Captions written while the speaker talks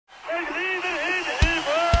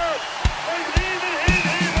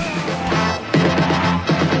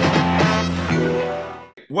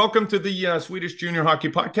welcome to the Swedish Junior Hockey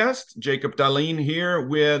Podcast. Jacob Dahlin here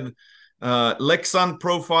with Leksand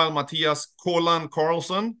profile Mattias Kolan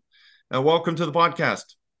Karlsson. Welcome to the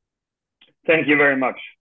podcast. Thank you very much.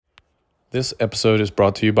 This episode is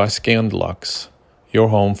brought to you by Scandlux, your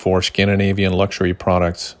home for Scandinavian luxury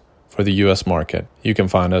products for the U.S. market. You can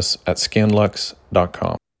find us at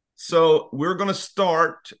scandlux.com. So we're going to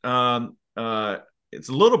start. It's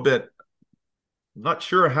a little bit, not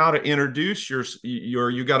sure how to introduce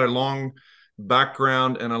you got a long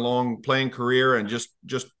background and a long playing career and just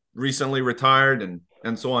recently retired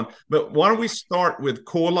and so on. But why don't we start with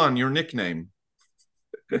Kolan, your nickname,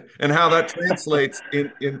 and how that translates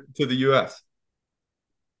into the U.S.?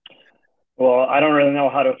 Well, I don't really know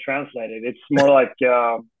how to translate it. It's more like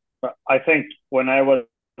I think when I was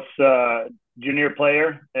a junior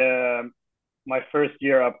player, my first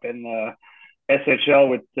year up in SHL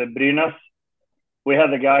with Brynäs, we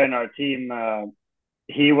had a guy in our team.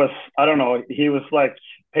 He was like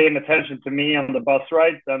paying attention to me on the bus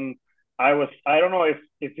rides, and I don't know if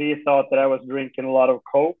he thought that I was drinking a lot of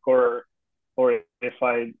Coke or if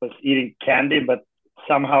I was eating candy, but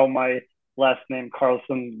somehow my last name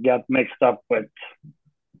Karlsson got mixed up with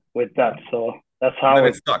that. So that's how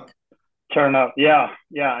it stuck. Turned out. Yeah,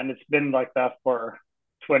 and it's been like that for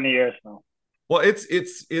 20 years now. Well, it's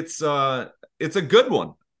a good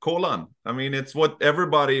one, Kolan. I mean, it's what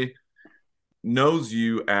everybody knows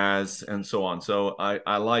you as, and so on. So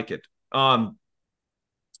I like it.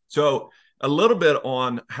 So a little bit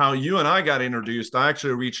on how you and I got introduced. I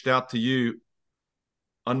actually reached out to you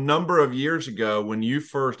a number of years ago when you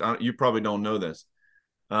first. You probably don't know this.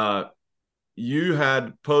 You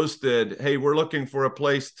had posted, "Hey, we're looking for a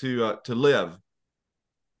place to live,"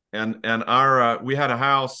 and our we had our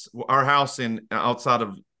house outside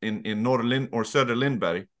of in Norrlind or Söder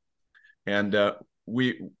Lindberg, and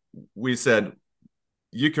we said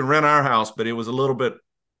you can rent our house, but it was a little bit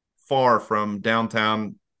far from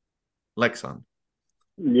downtown Leksand.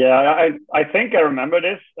 Yeah, I think I remember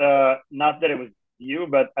this. Not that it was you,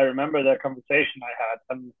 but I remember the conversation I had,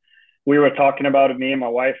 and we were talking about it, me and my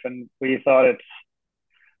wife, and we thought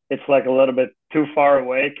it's like a little bit too far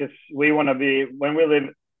away because we want to be, when we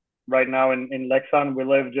live right now in Leksand, we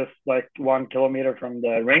live just like 1 kilometer from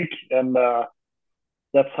the rink, and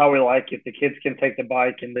that's how we like it. The kids can take the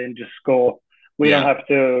bike and then just go. We don't have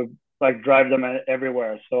to like drive them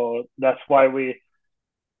everywhere. So that's what we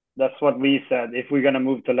said. If we're gonna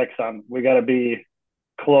move to Leksand, we gotta be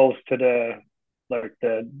close to the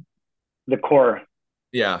core.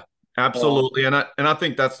 Yeah, absolutely. And I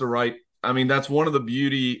think that's the right. I mean, that's one of the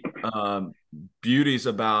beauties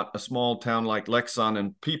about a small town like Leksand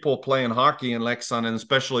and people playing hockey in Leksand, and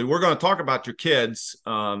especially we're going to talk about your kids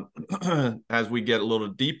as we get a little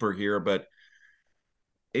deeper here, but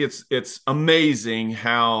it's amazing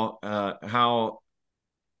how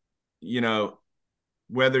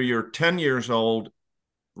whether you're 10 years old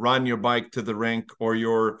riding your bike to the rink, or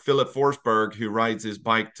you're Philip Forsberg who rides his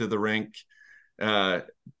bike to the rink to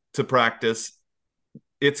practice,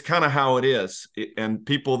 it's kind of how it is. And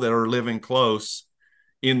people that are living close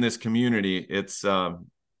in this community, it's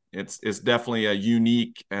definitely a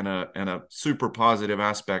unique and a super positive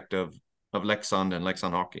aspect of Leksand and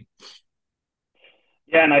Leksand hockey.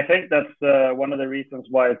 Yeah, and I think that's one of the reasons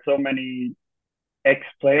why so many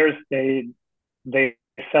ex-players they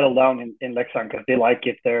settle down in Leksand, because they like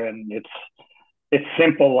it there, and it's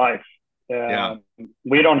simple life.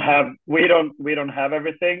 We don't have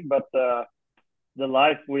everything, but the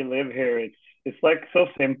life we live here, it's like so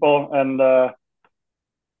simple and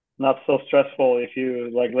not so stressful. If you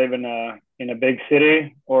like live in a big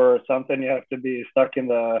city or something, you have to be stuck in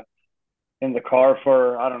the car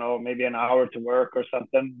for, I don't know, maybe an hour to work or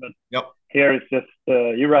something. But here it's just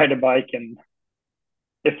you ride a bike, and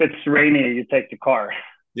if it's rainy, you take the car.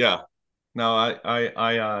 Yeah, no,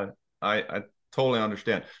 I totally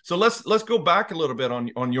understand. So let's go back a little bit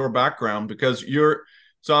on your background, because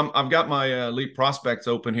I've got my Elite Prospects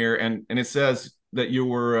open here, and it says that you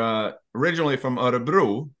were originally from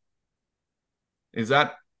Örebro. Is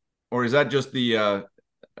that just the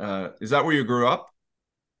is that where you grew up?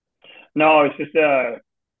 No, it's just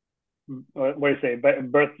what do you say,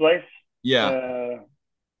 birthplace? Yeah.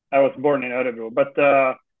 I was born in Örebro, but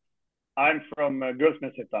I'm from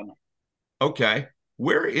Guldsmedshyttan. Okay,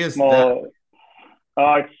 where is that?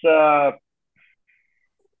 It's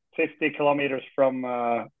 50 kilometers from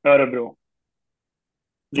Örebro.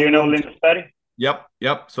 Do you know Lindesberg? Yep.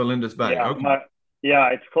 So Lindesberg. Yeah, okay.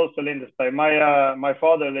 It's close to Lindesberg. My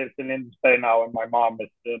father lives in Lindesberg now, and my mom is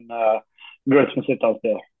in Guldsmedshyttan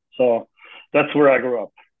still. So that's where I grew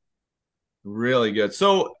up. Really good.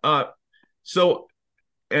 So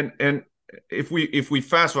and if we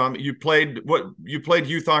fast forward, you played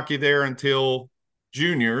youth hockey there until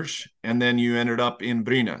juniors, and then you ended up in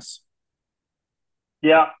Brynäs.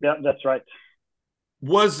 Yeah, that's right.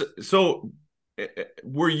 Were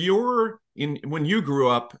when you grew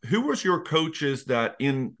up, who was your coaches that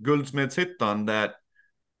in Guldsmedshyttan? That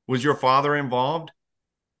was your father involved?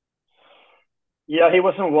 Yeah, he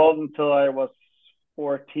was involved until I was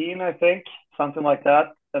 14, I think, something like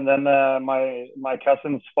that. And then my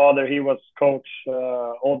cousin's father, he was coach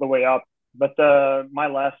all the way up. But my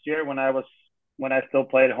last year, when I still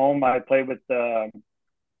played home, I played with the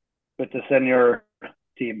senior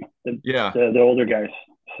team, the older guys.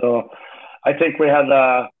 So I think we had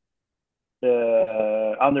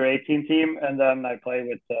the under 18 team, and then I played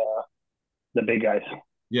with the big guys.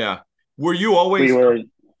 Yeah. Were you always?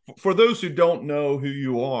 For those who don't know who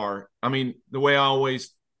you are, I mean, the way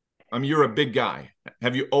you're a big guy.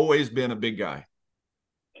 Have you always been a big guy?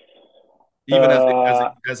 Even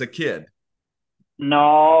as a kid?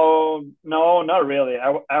 No, not really.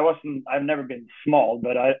 I wasn't. I've never been small,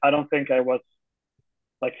 but I don't think I was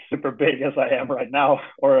like super big as I am right now,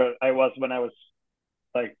 or I was when I was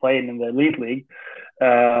like playing in the elite league.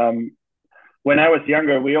 When I was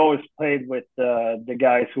younger, we always played with the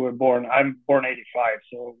guys who were born. I'm born '85,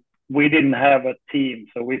 so we didn't have a team,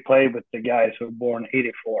 so we played with the guys who were born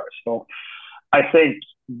 '84. So I think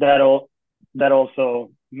that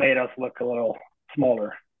also made us look a little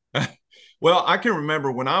smaller. Well, I can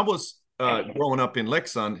remember when I was growing up in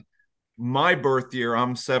Leksand, my birth year,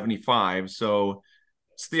 I'm 75. So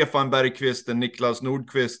Stefan Bergqvist and Niklas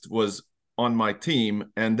Nordqvist was on my team,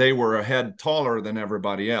 and they were a head taller than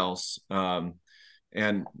everybody else. And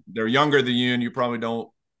they're younger than you, and you probably don't.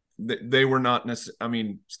 They were not necessarily. I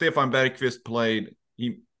mean, Stefan Bergqvist played.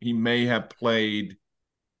 He may have played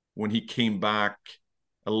when he came back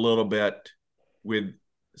a little bit with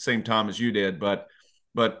same time as you did, but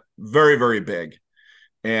very, very big.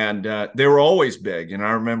 And they were always big. And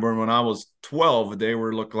I remember when I was 12, they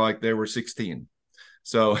looked like they were 16.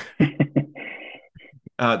 So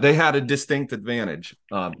they had a distinct advantage.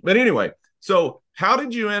 But anyway, so how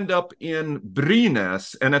did you end up in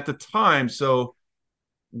Brynäs? And at the time, so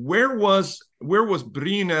where was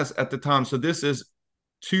Brynäs at the time? So this is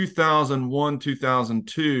 2001,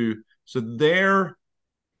 2002. So their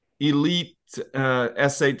elite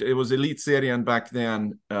S8, it was Elite Serien back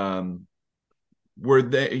then. Were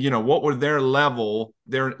they, what were their level?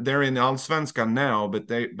 They're in Allsvenskan now, but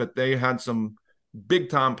they had some big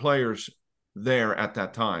time players there at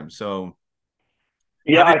that time. So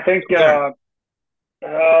yeah, I think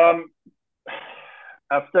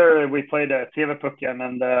after we played TV-pucken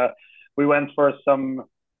and we went for some,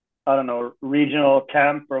 I don't know, regional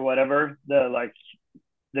camp or whatever, the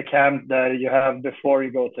camp that you have before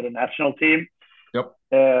you go to the national team. Yep.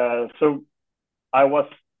 So I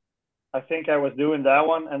think I was doing that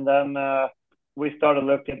one, and then we started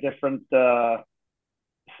looking at different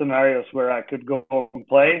scenarios where I could go and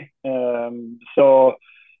play. So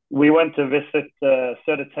we went to visit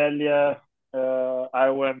Södertälje. I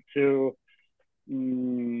went to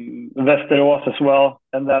Västerås as well,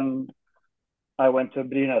 and then I went to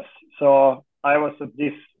Brynäs. So I was at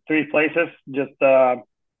these three places, just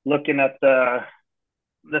looking at the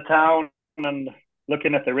town and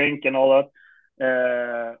looking at the rink and all that.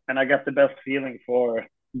 And I got the best feeling for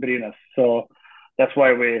Brynäs. So that's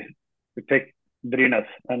why we picked Brynäs.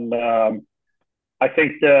 And I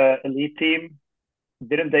think the elite team,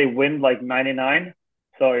 didn't they win like 99?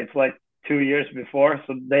 So it's like 2 years before.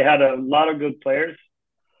 So they had a lot of good players.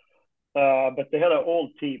 But they had an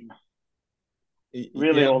old team.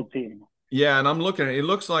 Really old team. Yeah, and I'm looking at it. It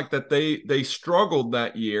looks like that they struggled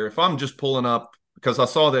that year. If I'm just pulling up, because I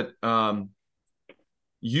saw that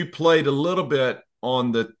you played a little bit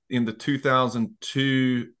in the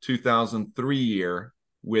 2002-2003 year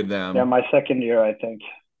with them. Yeah, my second year, I think.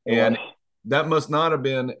 And that must not have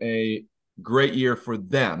been a great year for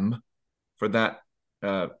them. For that,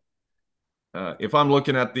 if I'm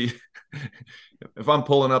looking at if I'm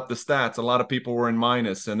pulling up the stats, a lot of people were in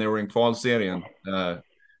minus and they were in Kvalserien.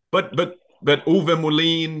 But Ove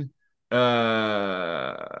Molin, Tommy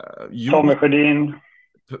Sjödin,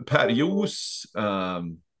 Per Jos,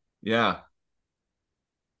 yeah.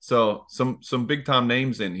 So some big time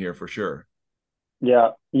names in here for sure.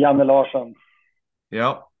 Yeah, Janne Larsson.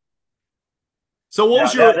 Yeah. So what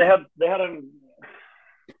was your? They had a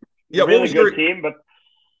really good team, but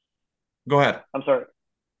go ahead. I'm sorry.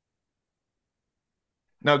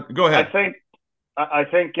 No, go ahead. I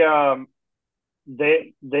think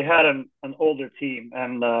they had an older team,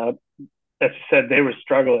 and as you said, they were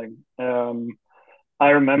struggling. I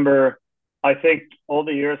remember I think all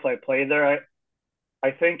the years I played there,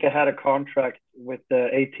 I think I had a contract with the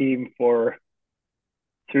A team for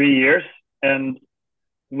 3 years, and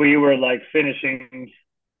we were like finishing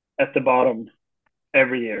at the bottom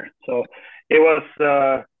every year. So it was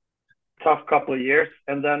a tough couple of years.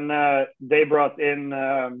 And then they brought in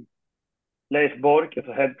Leif Bork as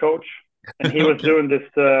a head coach, and he was Okay. doing this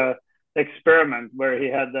experiment where he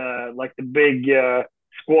had like the big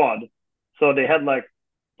squad. So they had like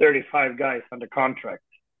 35 guys under contract.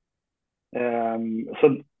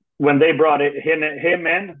 So when they brought him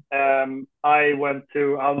in, I went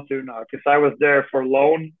to Altoona because I was there for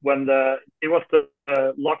loan when it was the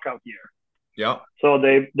lockout year. Yeah. So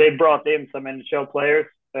they brought in some NHL players.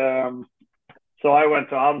 So I went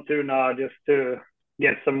to Altoona just to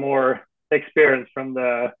get some more experience from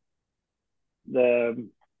the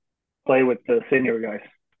play with the senior guys.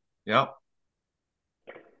 Yeah.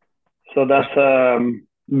 So that's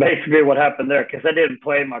basically what happened there, because I didn't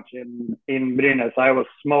play much in Brynäs. I was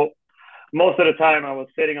most of the time I was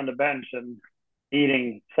sitting on the bench and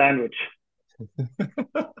eating sandwich.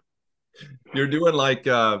 You're doing like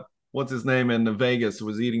what's his name in Vegas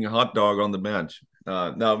was eating a hot dog on the bench.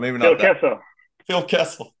 No, maybe not Phil that. Kessel. Phil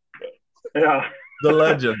Kessel. Yeah. The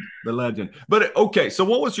legend. But okay, so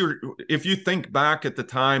what was if you think back at the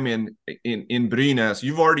time in Brynäs,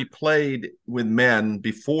 you've already played with men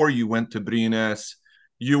before you went to Brynäs.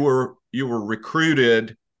 You were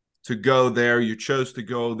recruited to go there. You chose to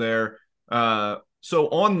go there. So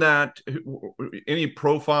on that, any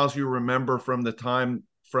profiles you remember from the time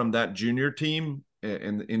from that junior team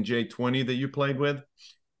in J20 that you played with?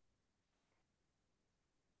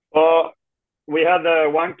 Well, we had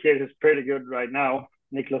one kid who's pretty good right now,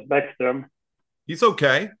 Niklas Bäckström. He's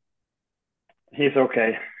okay. He's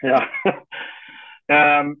okay. Yeah.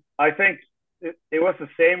 I think it was the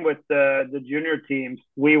same with the junior teams.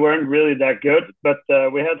 We weren't really that good, but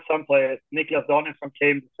we had some players. Niklas Danielsson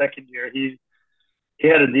came the second year. He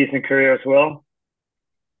had a decent career as well.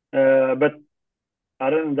 But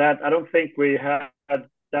other than that, I don't think we had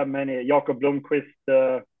that many. Jakob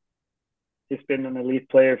Blomqvist, he's been an elite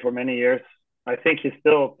player for many years. I think he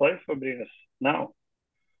still plays for Brynäs now.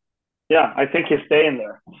 Yeah, I think he's staying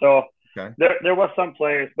there. So okay. There was some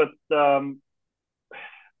players, but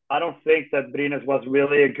I don't think that Brynäs was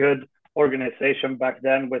really a good organization back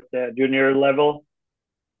then with the junior level.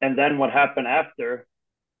 And then what happened after,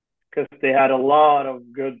 because they had a lot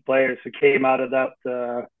of good players who came out of that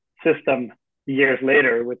system years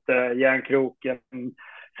later with Jan Krok and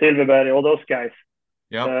Silverberg, all those guys.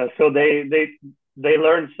 Yeah. So they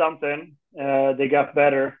learned something. They got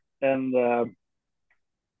better, and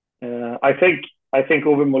I think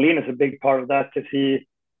Ove Molin is a big part of that, because he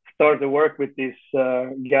started to work with these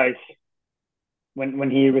guys when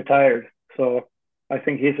he retired. So I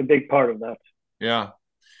think he's a big part of that. Yeah.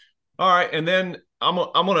 All right, and then I'm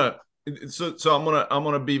gonna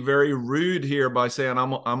be very rude here by saying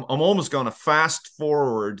I'm almost gonna fast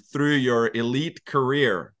forward through your elite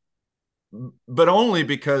career, but only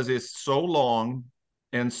because it's so long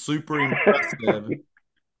and super impressive.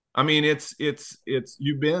 I mean, it's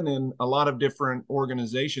you've been in a lot of different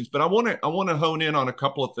organizations, but I want to hone in on a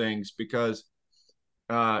couple of things because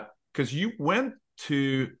you went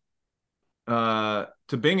to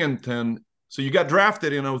Binghamton, so you got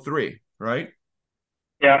drafted in 2003, right?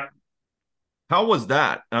 Yeah. How was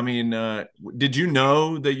that? I mean, did you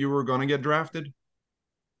know that you were going to get drafted?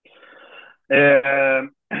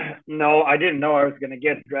 No, I didn't know I was going to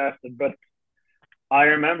get drafted, but I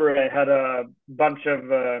remember I had a bunch of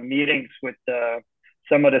meetings with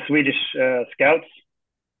some of the Swedish scouts.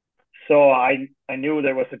 So I knew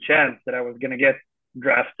there was a chance that I was going to get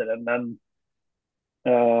drafted. And then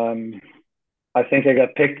I think I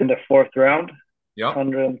got picked in the fourth round. Yeah.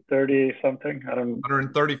 130 something.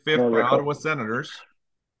 135th by Ottawa Senators.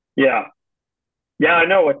 Yeah. Yeah, I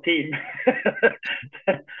know what team.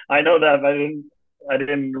 I know that, but I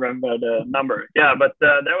didn't remember the number. Yeah, but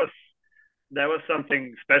that was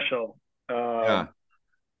something special. Yeah.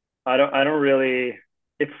 I don't really.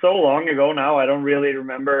 It's so long ago now. I don't really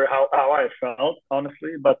remember how I felt,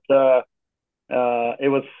 honestly. But it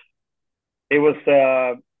was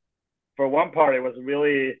for one part, it was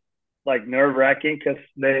really like nerve wracking, because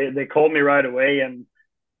they called me right away, and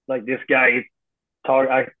like this guy talk.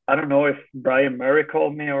 I don't know if Brian Murray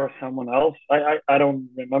called me or someone else. I don't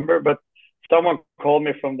remember, but someone called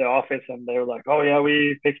me from the office, and they were like, "Oh yeah,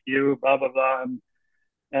 we picked you," blah blah blah,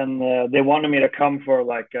 and they wanted me to come for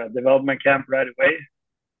like a development camp right away,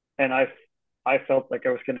 and I felt like I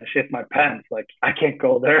was gonna shit my pants. Like, I can't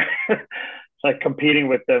go there. It's like competing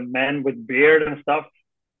with the men with beard and stuff,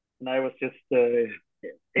 and I was just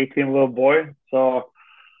 18 little boy. So,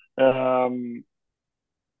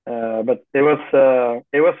 but it was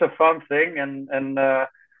a fun thing, and I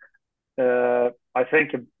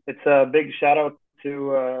think it's a big shout out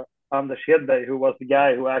to Anders Hedberg, who was the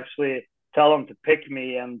guy who actually tell him to pick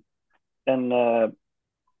me, and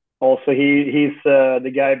also he's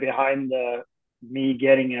the guy behind me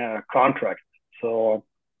getting a contract. So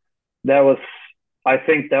that was, I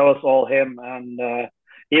think that was all him. And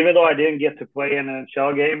even though I didn't get to play in an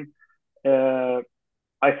NHL game,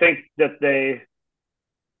 I think that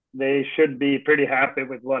they should be pretty happy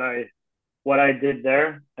with what I did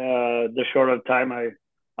there. The short of time I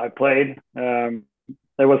played, it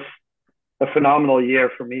was a phenomenal year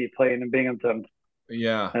for me playing in Binghamton.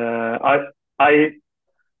 Yeah.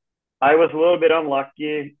 I was a little bit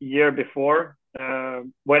unlucky year before.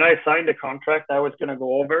 When I signed the contract, I was going to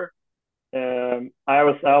go over. I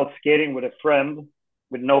was out skating with a friend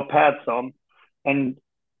with no pads on, and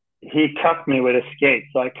he cut me with a skate.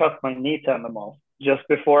 So I cut my knee tendon off just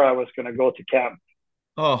before I was going to go to camp.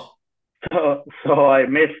 Oh. So I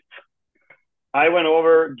missed. I went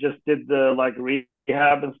over, just did the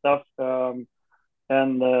rehab and stuff.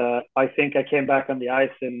 And I think I came back on the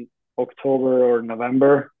ice in October or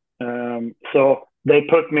November. So they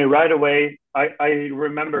put me right away. I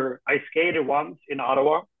remember I skated once in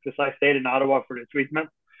Ottawa because I stayed in Ottawa for the treatment.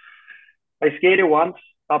 I skated once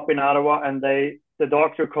up in Ottawa, and the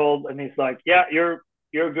doctor called and he's like, "Yeah, you're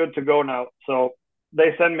good to go now." So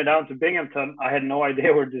they sent me down to Binghamton. I had no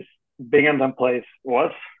idea where this Binghamton place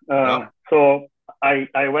was. So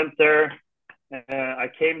I went there. I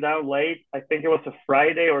came down late. I think it was a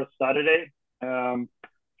Friday or a Saturday.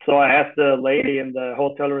 So I asked the lady in the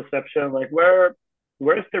hotel reception, like, where's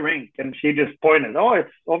the rink? And she just pointed, "Oh,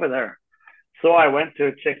 it's over there." So I went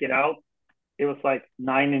to check it out. It was like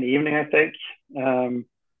 9 p.m, I think.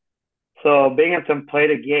 So Binghamton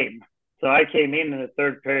played a game. So I came in the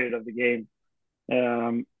third period of the game.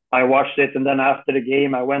 I watched it, and then after the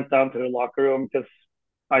game, I went down to the locker room because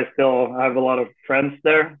I still have a lot of friends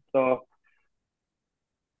there. So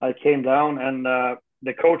I came down, and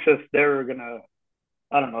the coaches, they were gonna,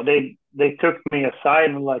 I don't know, they took me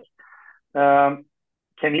aside and like,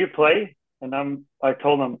 "Can you play?" And I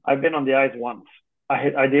told them I've been on the ice once.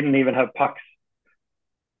 I didn't even have pucks.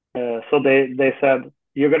 So they said,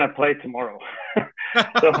 "You're gonna play tomorrow."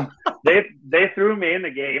 So they threw me in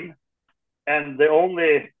the game, and the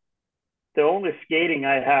only skating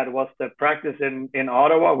I had was the practice in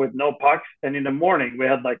Ottawa with no pucks, and in the morning we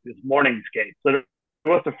had like this morning skate. So it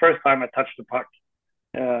was the first time I touched the puck,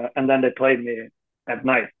 and then they played me at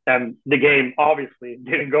night, and the game obviously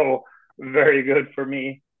didn't go very good for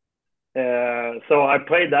me. So I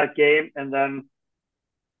played that game, and then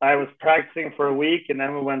I was practicing for a week, and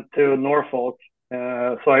then we went to Norfolk.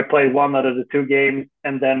 So I played one out of the 2 games,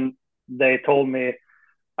 and then they told me,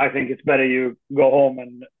 "I think it's better you go home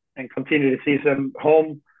and continue the season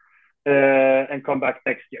home and come back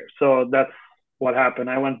next year." So that's what happened.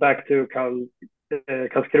 I went back to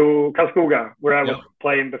Karlskoga, where I was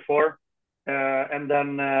playing before. And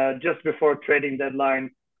then just before trading deadline,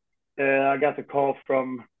 I got a call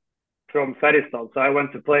from Färjestad. So I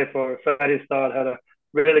went to play for Färjestad, had a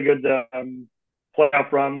really good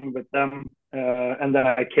playoff run with them. And then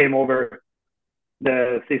I came over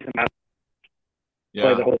the season after,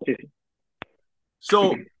 play the whole season.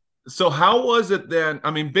 So how was it then?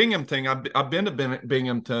 I mean, Binghamton, I've been to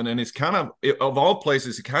Binghamton, and it's kind of all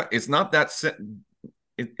places, it's not that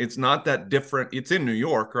it's not that different. It's in New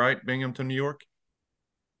York, right? Binghamton, New York.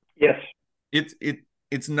 Yes.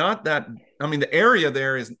 It's not that. I mean, the area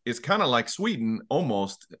there is kind of like Sweden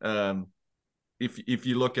almost. If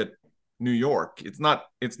you look at New York, it's not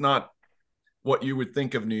what you would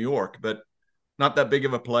think of New York, but not that big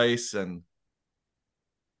of a place. And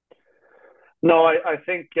no, I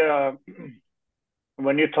think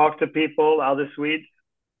when you talk to people, other Swedes,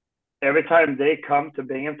 every time they come to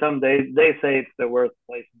Binghamton, they say it's the worst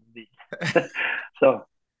place to be. So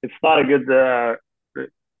it's not a good.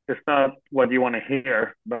 It's not what you want to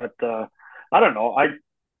hear. But I don't know.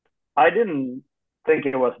 I didn't think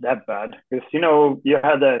it was that bad because you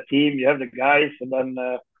had a team, you have the guys, and then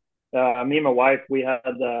me and my wife, we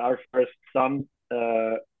had our first son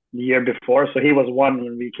the year before, so he was 1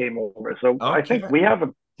 when we came over. So okay. I think we had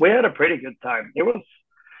a pretty good time. It was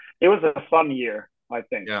a fun year, I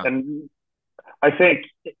think. Yeah. And I think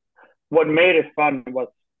what made it fun was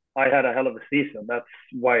I had a hell of a season. That's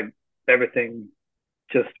why everything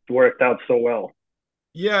just worked out so well.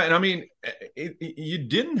 Yeah, and I mean, you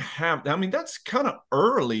didn't have. I mean, that's kind of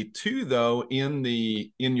early too, though, in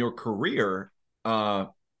your career.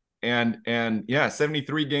 And yeah,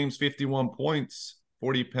 73 games, 51 points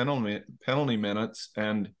 40 penalty minutes,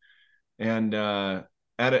 and at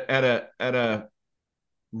a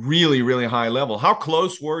really, really high level. How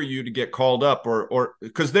close were you to get called up, or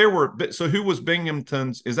because there were, so who was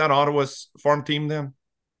Binghamton's, is that Ottawa's farm team then?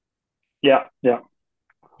 Yeah.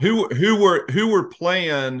 Who were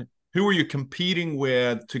playing, who were you competing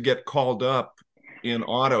with to get called up in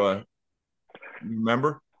Ottawa? You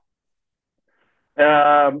remember?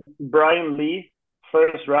 Brian Lee,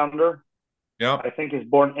 first rounder. Yeah. I think he's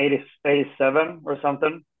born 87 or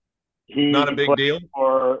something. Not a big deal.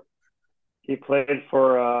 He played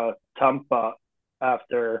for Tampa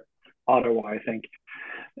after Ottawa, I think.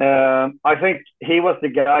 I think he was the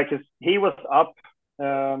guy because he was up.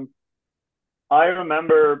 I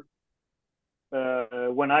remember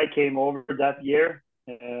when I came over that year,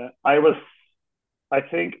 I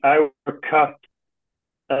think I was cut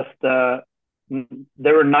as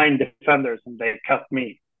there were 9 defenders and they cut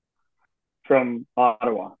me from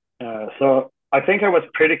Ottawa. So I think I was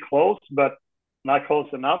pretty close, but not close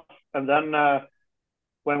enough. And then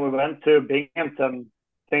when we went to Binghamton,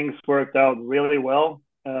 things worked out really well.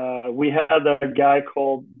 We had a guy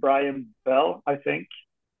called Brian Bell, I think.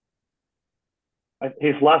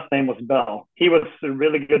 His last name was Bell. He was a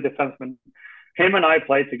really good defenseman. Him and I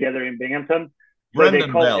played together in Binghamton.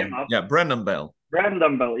 Brendan Bell. Yeah, Brendan Bell.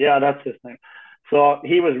 Brendan Bell. Yeah, that's his name. So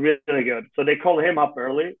he was really good. So they called him up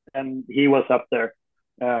early, and he was up there.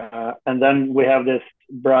 And then we have this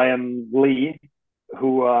Brian Lee,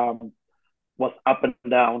 who was up and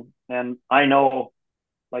down. And I know,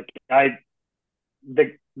 like,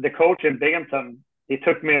 the coach in Binghamton, he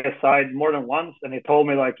took me aside more than once, and he told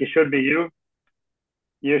me, like, it should be you.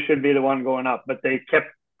 You should be the one going up. But they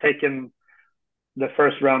kept taking the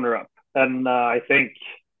first rounder up. And I think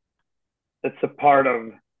it's a part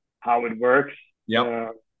of how it works. Yeah.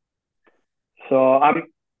 So I'm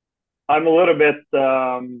a little bit.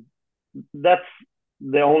 That's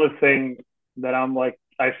the only thing that I'm like.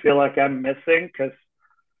 I feel like I'm missing because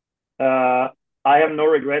I have no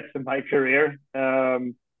regrets in my career.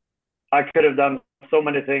 I could have done so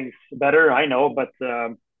many things better. I know, but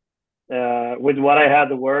with what I had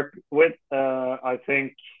to work with, I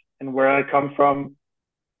think, and where I come from,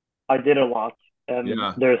 I did a lot. And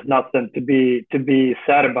there's nothing to be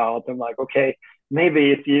sad about. I'm like, okay,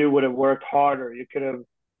 maybe if you would have worked harder, you could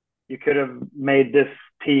have made this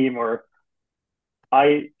team. Or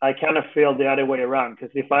I kind of feel the other way around,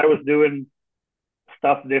 because if I was doing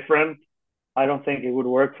stuff different, I don't think it would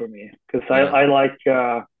work for me. Because I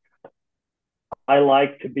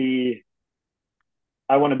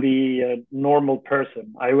want to be a normal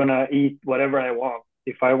person. I want to eat whatever I want.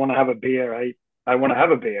 If I want to have a beer, I want to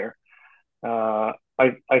have a beer.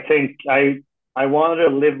 I think I wanted to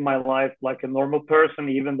live my life like a normal person,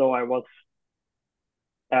 even though I was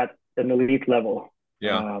at an elite level.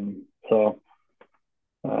 Yeah.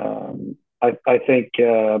 I think,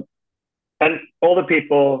 and all the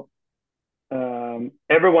people,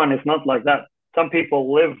 everyone is not like that. Some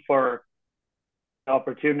people live for the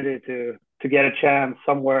opportunity to get a chance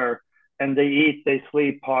somewhere, and they eat, they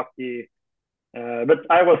sleep hockey. But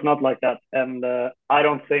I was not like that. And I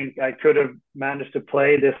don't think I could have managed to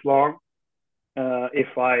play this long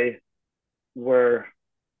if I were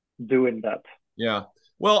doing that. Yeah.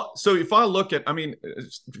 Well, so if I look at, I mean,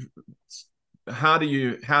 how do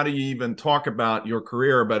you even talk about your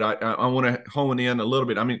career? But I want to hone in a little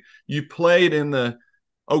bit. I mean, you played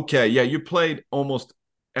you played almost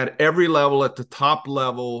at every level, at the top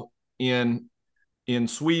level in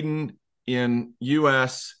Sweden, in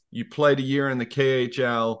US. You played a year in the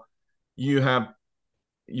KHL.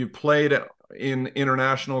 You played in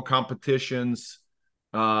international competitions,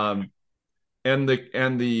 and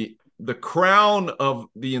the crown of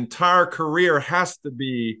the entire career has to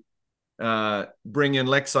be bringing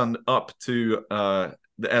Leksand up to the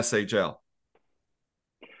SHL.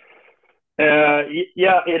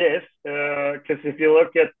 Yeah, it is. Because if you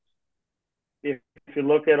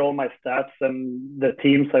look at all my stats and the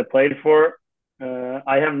teams I played for,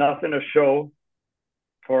 I have nothing to show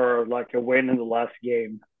for like a win in the last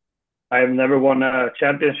game. I have never won a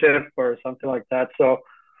championship or something like that. So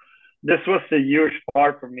this was a huge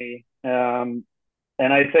part for me. And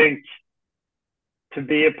I think to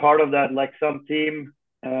be a part of that Leksand team,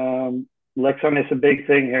 Leksand is a big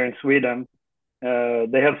thing here in Sweden.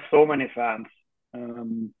 They have so many fans.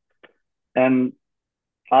 And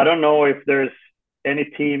I don't know if there's any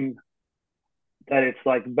team that it's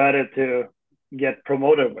like better to get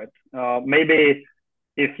promoted with. Maybe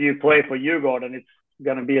if you play for Djurgården, it's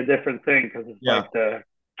going to be a different thing because it's like the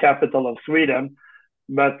capital of Sweden.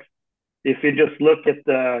 But if you just look at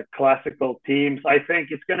the classical teams, I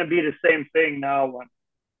think it's going to be the same thing now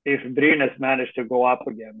if Brynäs managed to go up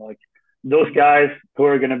again. Like those guys who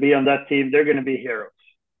are going to be on that team, they're going to be heroes.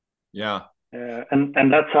 Yeah.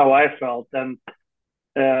 And that's how I felt. And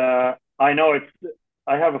I know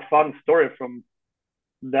I have a fun story from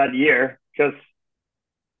that year because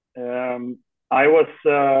I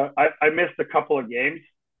missed a couple of games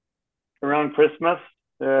around Christmas.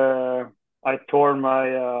 I tore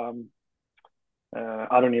my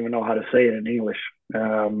I don't even know how to say it in English.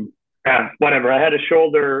 Whatever. I had a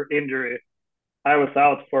shoulder injury. I was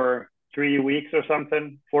out for 3 weeks or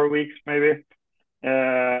something, 4 weeks maybe.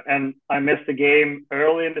 And I missed the game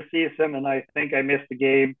early in the season, and I think I missed the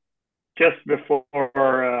game just before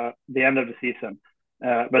the end of the season.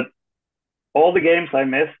 But all the games I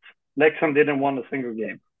missed, Leksand didn't win a single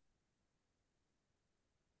game.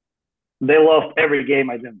 They lost every game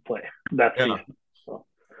I didn't play that season.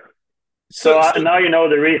 So now you know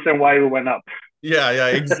the reason why we went up. Yeah,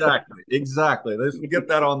 exactly. Let's get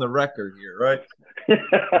that on the record here, right?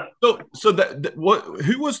 So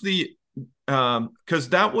who was the because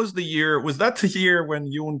that was the year. Was that the year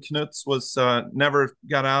when Jon Knuts was never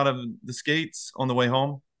got out of the skates on the way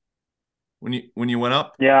home when you went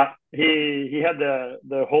up? Yeah, he had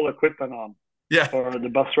the whole equipment on. Yeah, for the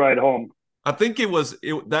bus ride home. I think it was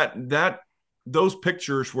that those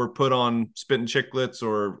pictures were put on Spittin' Chicklets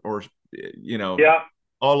or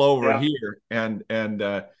all over here, and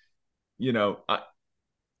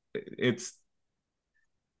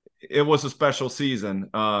it was a special season.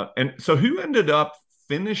 And so who ended up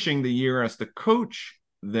finishing the year as the coach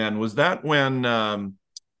then? Was that when Roger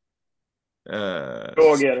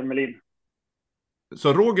Melin?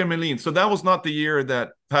 So Roger Melin. So that was not the year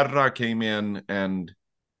that Perra came in and...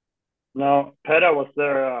 No, Perra was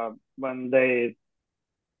there when they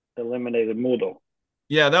eliminated Modo.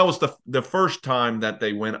 Yeah, that was the first time that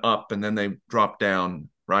they went up and then they dropped down,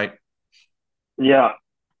 right? Yeah.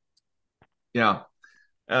 Yeah.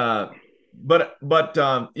 But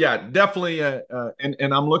yeah, definitely.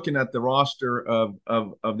 And I'm looking at the roster of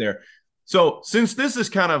there. So since this is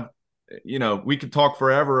kind of, we could talk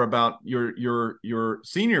forever about your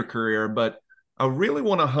senior career, but I really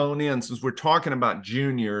want to hone in since we're talking about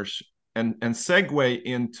juniors and segue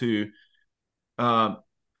into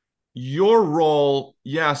your role.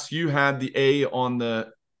 Yes, you had the A on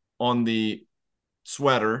the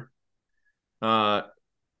sweater.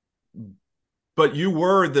 But you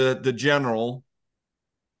were the general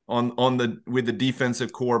with the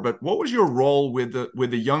defensive core. But what was your role with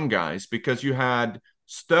the young guys? Because you had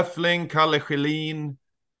Stöffling, Kalle Schelin,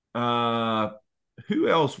 who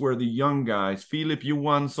else were the young guys? Filip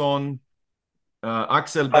Johansson,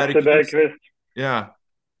 Axel Bergqvist. Yeah,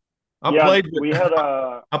 I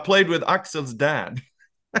played with Axel's dad.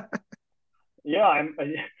 Yeah, I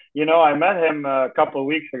met him a couple of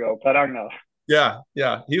weeks ago, Per Agnar. Yeah,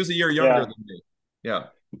 he was a year younger than me. Yeah.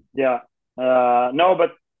 No,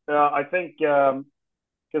 but I think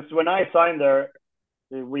because when I signed there,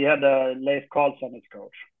 we had Leif Karlsson as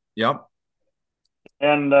coach. Yep.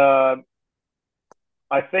 And I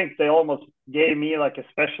think they almost gave me like a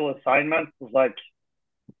special assignment. It was like,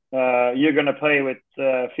 you're going to play with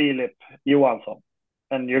Filip Johansson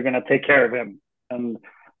and you're going to take care of him. And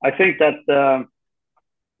I think that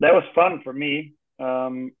that was fun for me.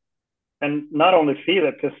 And not only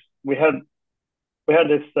Filip, because we had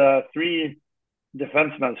this 3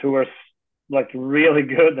 defensemen who were like really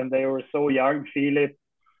good, and they were so young. Filip,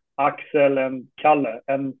 Axel, and Kalle.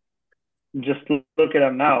 And just look at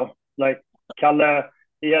them now. Like Kalle,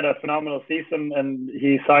 he had a phenomenal season, and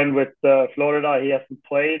he signed with Florida. He hasn't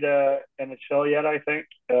played NHL yet, I think.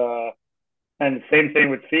 And same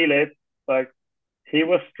thing with Filip. Like he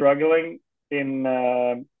was struggling in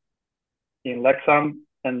Leksand.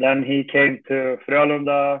 And then he came to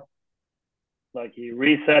Frölunda, like he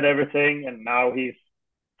reset everything, and now he's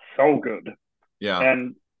so good. Yeah.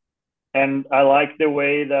 And I like the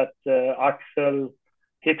way that Axel,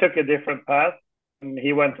 he took a different path, and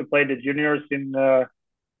he went to play the juniors in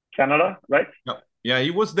Canada, right? Yeah,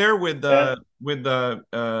 he was there with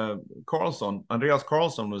Karlsson. Andreas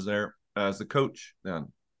Karlsson was there as the coach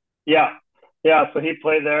then. Yeah, so he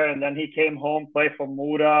played there, and then he came home, played for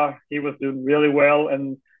Mora. He was doing really well,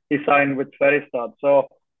 and he signed with Färjestad. So,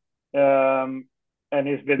 and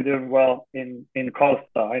he's been doing well in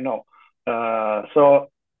Karlstad, I know.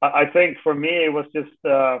 So I think for me, it was just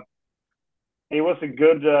it was a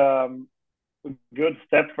good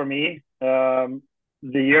step for me. The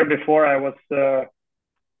year before, I was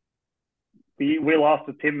we lost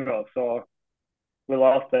to Timrå, so we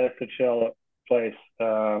lost the SHL place,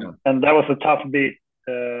 and that was a tough beat.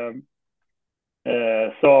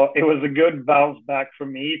 So it was a good bounce back for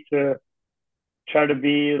me to try to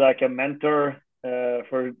be like a mentor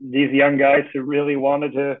for these young guys who really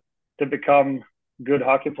wanted to become good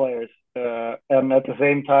hockey players, and at the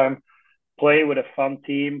same time play with a fun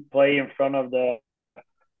team, play in front of the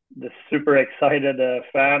super excited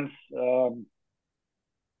fans.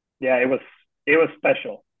 Yeah, it was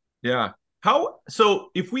special. Yeah. So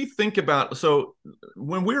if we think about, so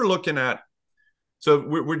when we're looking at, so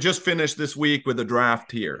we're just finished this week with the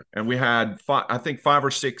draft here, and we had I think 5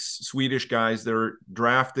 or 6 Swedish guys that are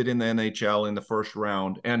drafted in the NHL in the first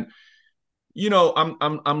round. And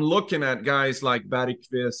I'm looking at guys like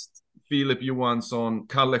Bergqvist, Filip Johansson,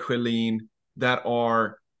 Kalle Schelin that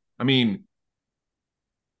are, I mean,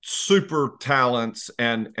 super talents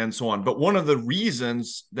and so on. But one of the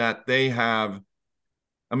reasons that they have,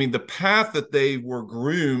 I mean, the path that they were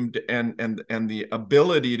groomed and the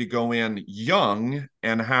ability to go in young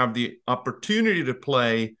and have the opportunity to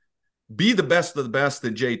play, be the best of the best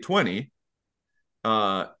at J20.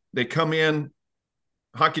 They come in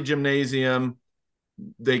hockey gymnasium,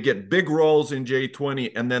 they get big roles in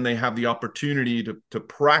J20, and then they have the opportunity to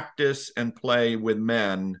practice and play with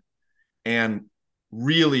men and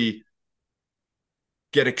really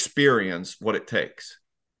get experience what it takes.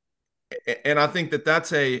 And I think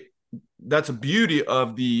that's a beauty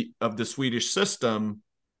of the Swedish system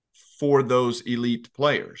for those elite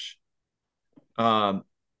players.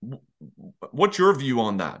 What's your view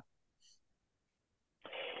on that?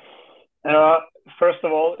 First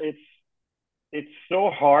of all, it's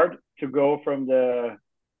so hard to go from the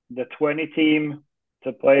 20 team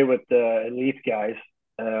to play with the elite guys,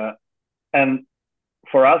 and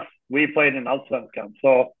for us, we played in Allsvenskan,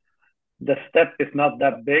 so the step is not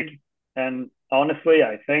that big. And honestly,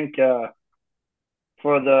 I think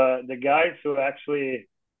for the guys who actually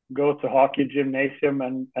go to hockey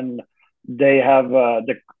gymnasium and they have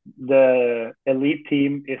the elite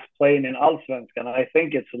team is playing in Allsvenskan, I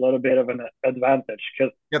think it's a little bit of an advantage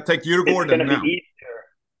because take Djurgården now. Be easier.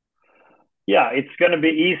 Yeah, it's going to be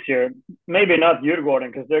easier. Maybe not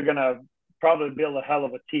Djurgården because they're going to probably build a hell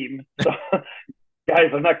of a team. So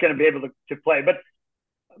guys are not going to be able to play, but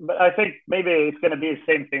I think maybe it's going to be the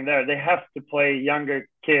same thing there. They have to play younger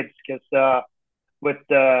kids because with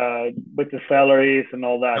the salaries and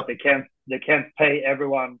all that, yep, they can't pay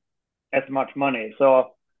everyone as much money.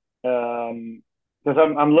 So because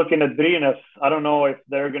I'm looking at Brynäs, I don't know if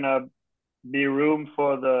they're going to be room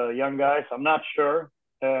for the young guys. I'm not sure.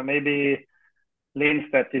 Maybe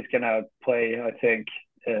Lindstedt is going to play, I think.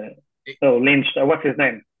 What's his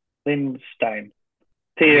name? Lindstein.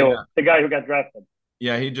 Theo, yeah, the guy who got drafted.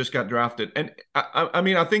 Yeah, he just got drafted. And I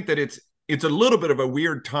mean, I think that it's a little bit of a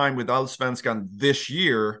weird time with Allsvenskan this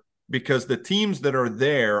year because the teams that are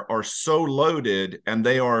there are so loaded and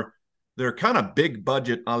they're kind of big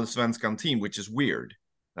budget Allsvenskan team, which is weird.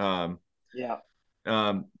 Yeah.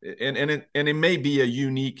 And it may be a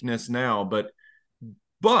uniqueness now, but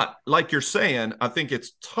like you're saying, I think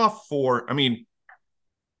it's tough I mean,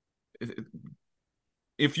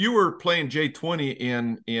 if you were playing J20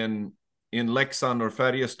 in Leksand or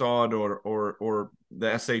Färjestad or the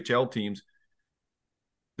SHL teams,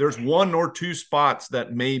 there's 1 or 2 spots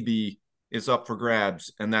that maybe is up for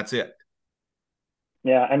grabs, and that's it.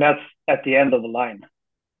 Yeah, and that's at the end of the line.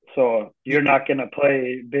 So you're not going to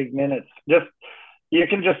play big minutes. You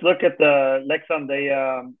can just look at the Leksand. They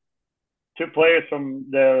 2 players from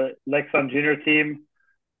the Leksand junior team.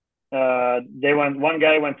 One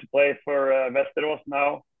guy went to play for Västerås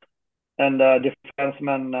now. And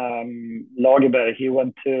defenseman Lagerberg, he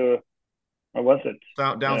went to, or was it?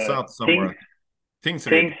 Down south somewhere.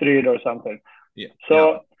 Tingsryd or something. Yeah.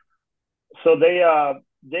 So they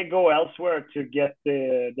go elsewhere to get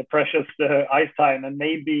the precious ice time and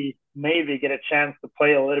maybe get a chance to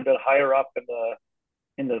play a little bit higher up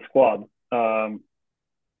in the squad.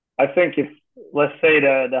 I think if, let's say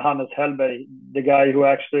the Hannes Hellberg, the guy who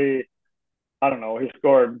actually, I don't know, he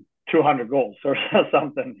scored 200 goals or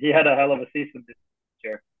something. He had a hell of a season this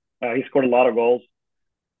year. He scored a lot of goals.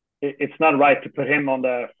 It's not right to put him on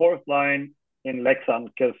the 4th line in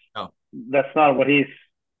Leksand because that's not what he's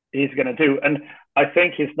going to do. And I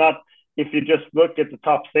think he's not, if you just look at the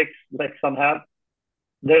top 6 Leksand have,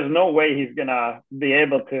 there's no way he's going to be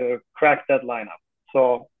able to crack that lineup.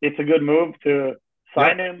 So it's a good move to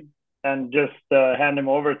sign him and just hand him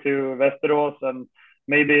over to Västerås and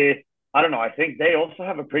maybe, I don't know, I think they also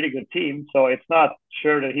have a pretty good team, so it's not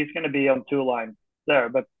sure that he's going to be on 2 lines there.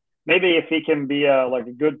 But maybe if he can be like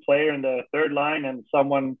a good player in the 3rd line and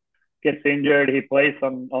someone gets injured, he plays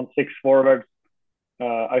on 6 forwards.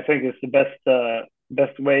 I think it's the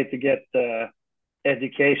best way to get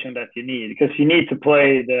education that you need, because you need to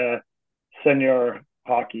play the senior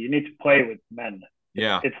hockey. You need to play with men.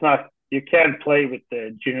 Yeah. It's not, you can't play with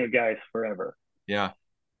the junior guys forever. Yeah.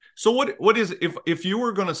 So what is, if you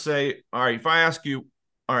were going to say, all right, if I ask you,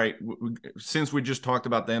 all right, since we just talked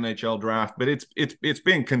about the NHL draft, but it's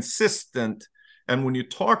been consistent, and when you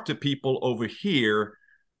talk to people over here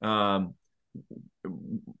that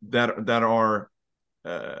are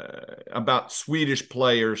about Swedish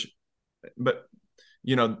players, but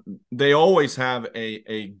they always have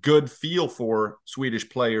a good feel for Swedish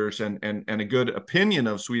players and a good opinion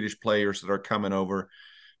of Swedish players that are coming over.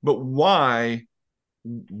 But why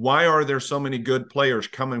are there so many good players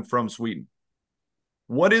coming from Sweden?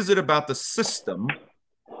 What is it about the system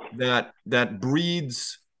that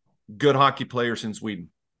breeds good hockey players in Sweden?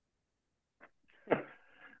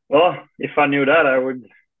 Well, if I knew that,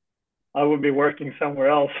 I would be working somewhere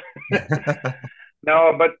else.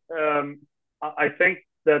 No, but I think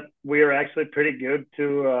that we are actually pretty good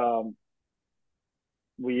to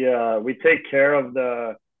we take care of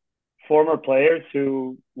the former players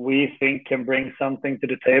who we think can bring something to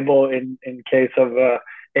the table in case of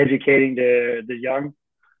educating the young.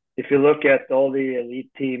 If you look at all the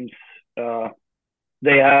elite teams,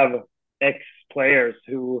 they have ex-players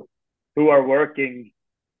who are working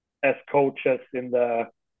as coaches in the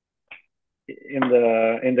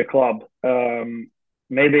club.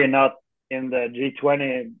 Maybe not in the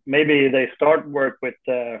G20. Maybe they start work with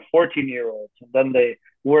 14-year-olds and then they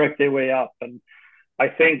work their way up. And I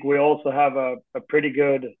think we also have a pretty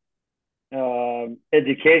good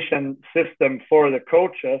education system for the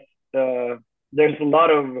coaches. There's a lot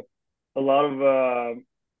of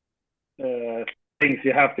things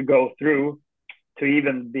you have to go through to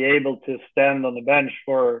even be able to stand on the bench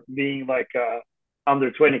for being like a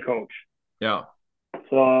under 20 coach. Yeah.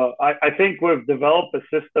 So I think we've developed a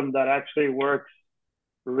system that actually works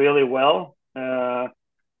really well.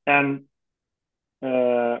 And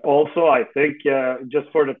also, I think just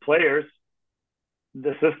for the players,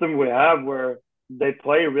 the system we have where they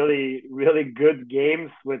play really, really good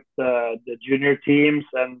games with the junior teams,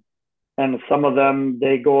 and some of them,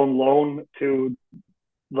 they go on loan to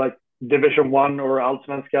like Division 1 or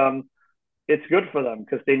Allsvenskan. It's good for them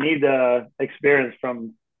because they need experience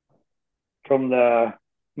from the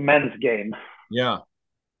men's game. Yeah.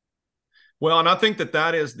 Well, and I think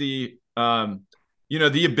that is the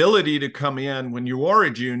the ability to come in when you are a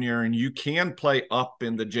junior and you can play up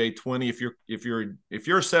in the J20. If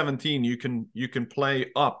you're 17, you can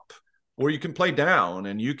play up, or you can play down,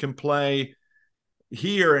 and you can play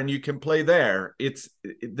here and you can play there.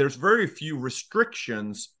 There's very few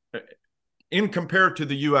restrictions in compared to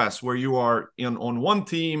the US, where you are on one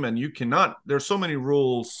team and you cannot. There's so many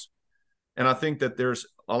rules, and I think that there's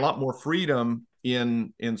a lot more freedom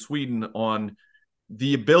in Sweden on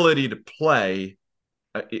the ability to play.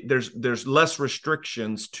 There's less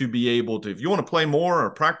restrictions to be able to, if you want to play more or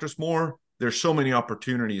practice more, there's so many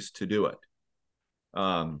opportunities to do it.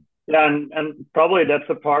 Yeah, and probably that's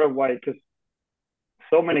a part of why, because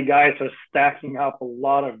so many guys are stacking up a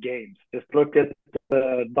lot of games. Just look at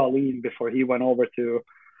Dahlin before he went over to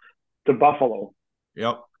Buffalo.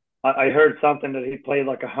 Yep. I heard something that he played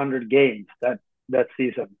like 100 games that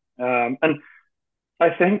season. And I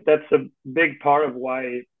think that's a big part of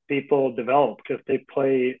why people develop, because they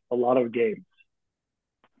play a lot of games.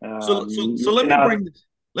 So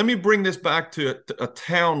let me bring this back to a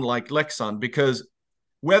town like Leksand, because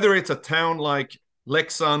whether it's a town like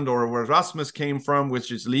Leksand or where Rasmus came from,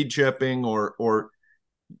 which is Lidköping, or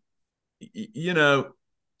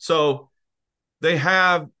so they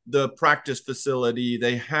have the practice facility,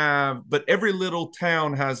 but every little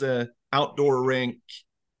town has a outdoor rink.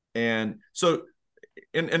 And so,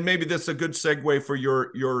 and maybe this is a good segue for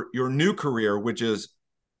your new career, which is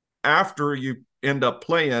after you end up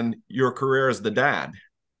playing your career as the dad,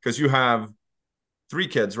 because you have 3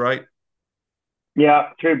 kids, right? Yeah,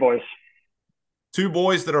 3 boys. 2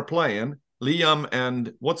 boys that are playing, Liam,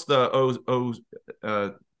 and what's the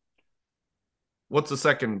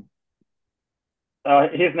second?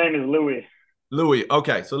 His name is Louis. Louis.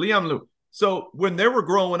 Okay, so Liam, Louis. So when they were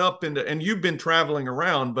growing up and you've been traveling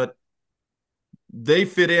around, but they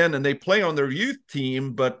fit in and they play on their youth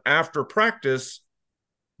team, but after practice,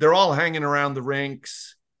 they're all hanging around the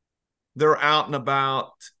rinks. They're out and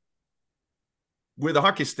about with a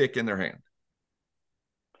hockey stick in their hand.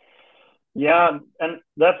 Yeah, and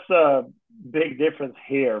that's a big difference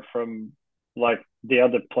here from like the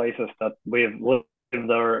other places that we've lived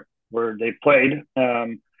there where they played.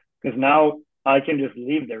 Because now I can just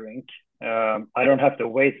leave the rink. I don't have to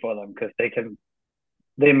wait for them because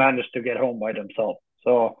they manage to get home by themselves.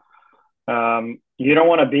 So you don't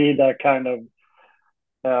want to be that kind of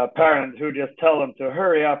parent who just tell them to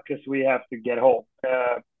hurry up because we have to get home.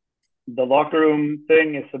 The locker room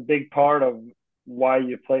thing is a big part of why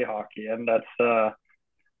you play hockey, and that's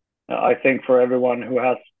I think for everyone who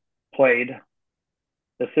has played,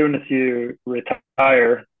 as soon as you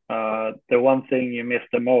retire, the one thing you miss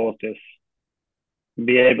the most is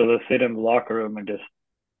be able to sit in the locker room and just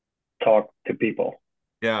talk to people.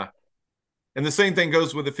 Yeah. And the same thing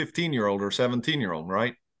goes with a 15-year-old or 17-year-old,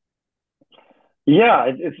 right? Yeah,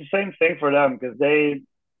 it's the same thing for them because they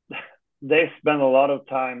spend a lot of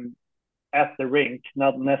time at the rink,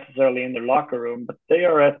 not necessarily in their locker room, but they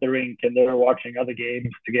are at the rink and they're watching other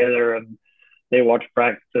games together and they watch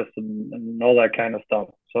practice and all that kind of stuff.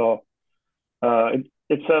 So I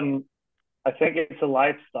think it's a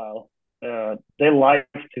lifestyle. They like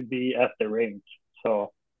to be at the rink,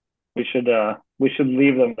 so we should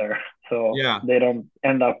leave them there so they don't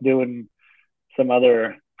end up doing some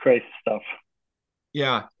other crazy stuff.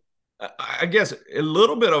 Yeah. I guess a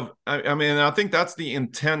little bit of, I mean, I think that's the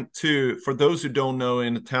intent too, for those who don't know,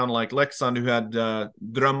 in a town like Leksand, who had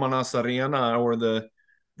Drömmarnas Arena, or the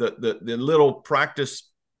little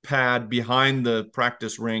practice pad behind the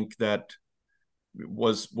practice rink that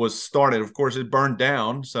was started. Of course, it burned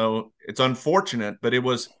down, so it's unfortunate, but it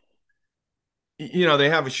was, you know, they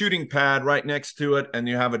have a shooting pad right next to it, and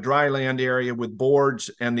you have a dry land area with boards,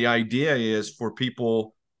 and the idea is for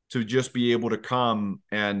people to just be able to come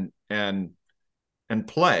and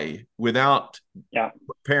play without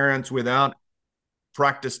parents, without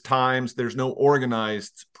practice times. There's no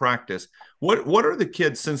organized practice. What are the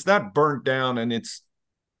kids, since that burnt down, and it's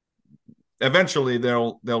eventually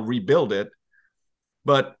they'll rebuild it,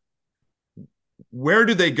 but where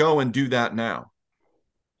do they go and do that now?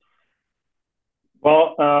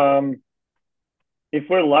 Well, if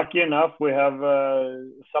we're lucky enough, we have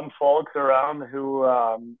some folks around who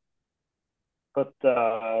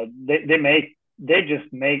they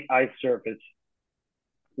just make ice surface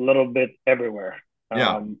a little bit everywhere.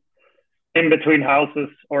 In between houses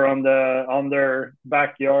or on their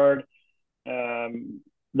backyard.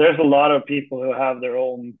 There's a lot of people who have their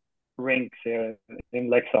own rinks here in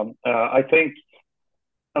Leksand. I think,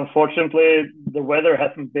 unfortunately, the weather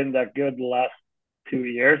hasn't been that good the last 2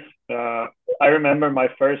 years. I remember my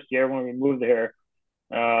first year when we moved here.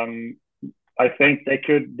 I think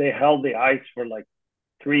they held the ice for like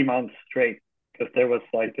 3 months straight because there was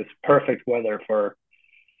like this perfect weather for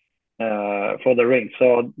the rink.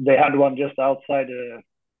 So they had one just outside.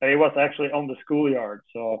 It was actually on the schoolyard.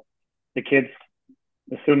 So the kids,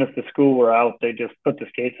 as soon as the school were out, they just put the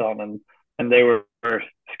skates on and they were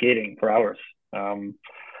skating for hours. And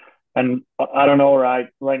I don't know, right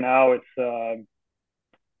now it's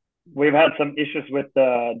we've had some issues with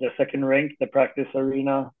the second rink, the practice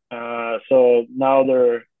arena. So now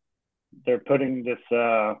they're putting this.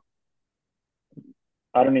 I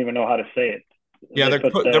don't even know how to say it. Yeah,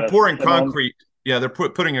 they're pouring concrete. Yeah, they're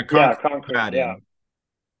putting a concrete pad in.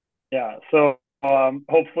 Yeah. So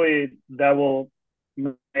hopefully that will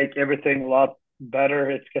make everything a lot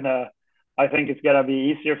better. I think it's gonna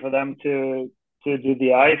be easier for them to do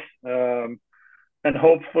the ice. And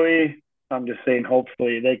hopefully, I'm just saying,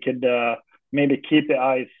 hopefully they could maybe keep the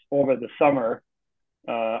ice over the summer.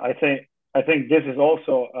 I think this is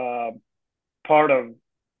also part of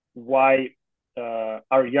why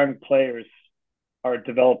our young players are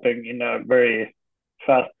developing in a very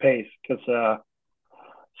fast pace, because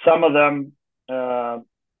some of them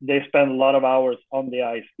they spend a lot of hours on the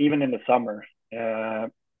ice, even in the summer.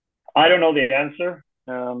 I don't know the answer,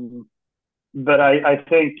 but I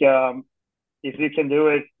think if you can do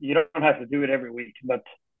it, you don't have to do it every week. But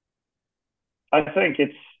I think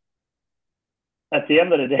it's, at the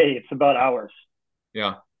end of the day, it's about hours.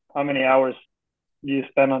 Yeah. How many hours do you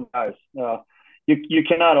spend on the ice? You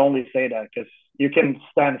cannot only say that because you can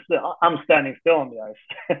stand still. I'm standing still on the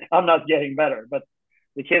ice. I'm not getting better, but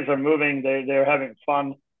the kids are moving. They're having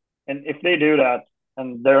fun. And if they do that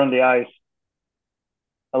and they're on the ice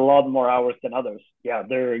a lot more hours than others, yeah,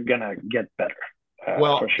 they're gonna get better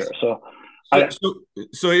for sure.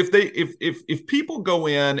 So if people go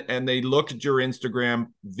in and they look at your Instagram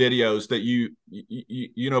videos that you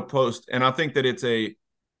know post, and I think that it's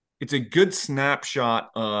a good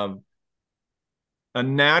snapshot of a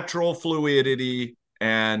natural fluidity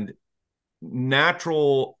and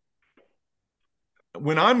natural.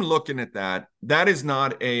 When I'm looking at that is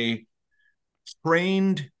not a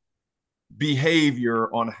trained behavior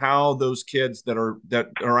on how those kids that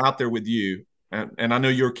are out there with you, and I know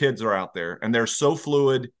your kids are out there, and they're so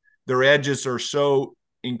fluid, their edges are so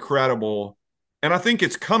incredible, And I think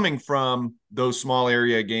it's coming from those small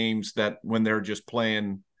area games that when they're just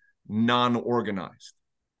playing non-organized.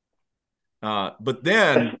 But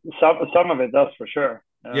then some of it does for sure.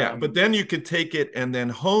 But then you could take it and then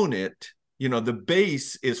hone it. The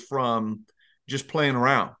base is from just playing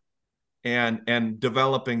around and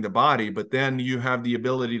developing the body, but then you have the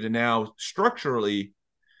ability to now structurally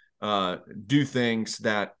do things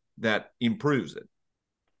that improves it.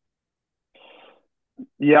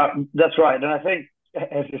 Yeah, that's right. And I think,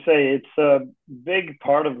 as you say, it's a big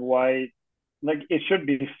part of why, like, it should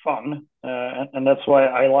be fun. And that's why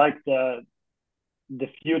I like the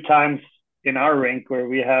few times in our rink where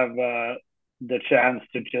we have the chance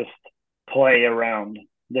to just play around.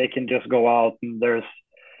 They can just go out and there's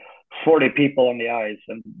 40 people on the ice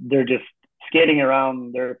and they're just skating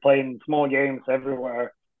around. They're playing small games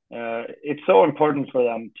everywhere. It's so important for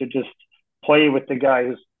them to just play with the guy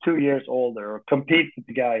who's 2 years older or compete with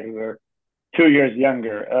the guy who are 2 years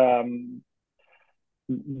younger.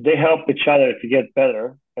 They help each other to get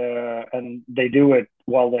better, and they do it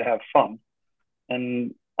while they have fun.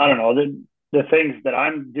 And I don't know, the things that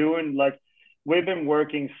I'm doing, like, we've been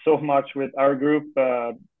working so much with our group.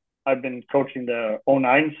 I've been coaching the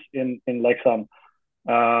 09s in Leksand.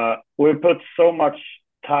 We put so much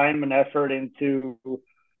time and effort into,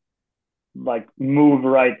 like, move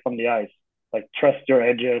right on the ice, like trust your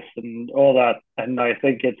edges and all that. And I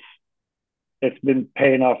think it's been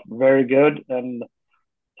paying off very good. And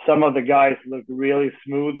some of the guys look really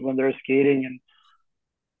smooth when they're skating, and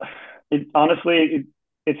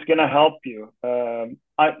it's gonna help you.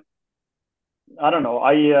 I don't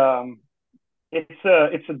know.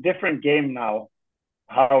 It's a different game now,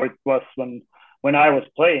 how it was when I was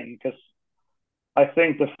playing, because I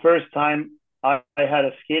think the first time I had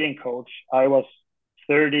a skating coach, I was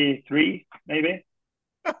 33 maybe.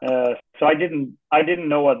 So I didn't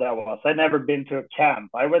know what that was. I'd never been to a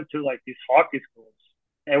camp. I went to, like, these hockey schools.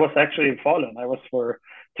 It was actually in Falun. I was for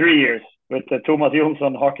 3 years with the Thomas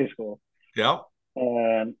Jonsson Hockey School. Yeah.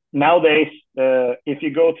 Nowadays, if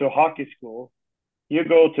you go to a hockey school, you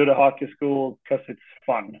go to the hockey school because it's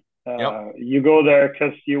fun. You go there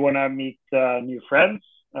because you want to meet new friends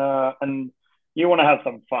and you want to have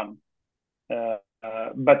some fun.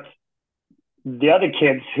 But the other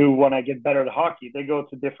kids who want to get better at hockey, they go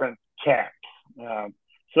to different camps.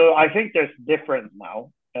 So I think there's difference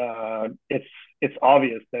now. It's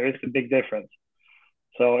obvious there is a big difference.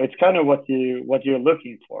 So it's kind of what you're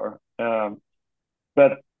looking for.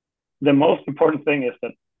 But the most important thing is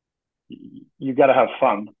that you got to have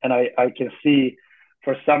fun. And I can see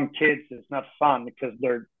for some kids it's not fun because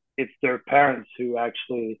it's their parents who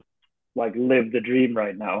actually, like, live the dream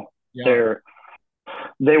right now. Yeah.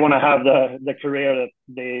 They want to have the career that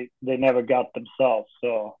they never got themselves.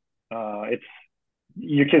 So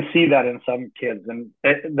you can see that in some kids, and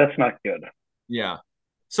that's not good. Yeah.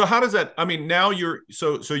 So how does that? I mean, now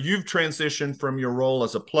so you've transitioned from your role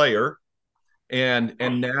as a player, and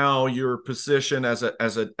now your position as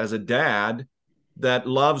a dad that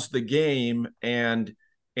loves the game, and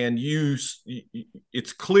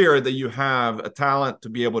it's clear that you have a talent to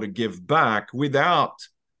be able to give back without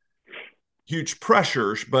huge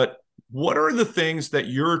pressures. But what are the things that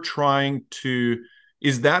you're trying to?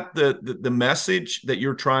 Is that the message that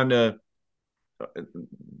you're trying to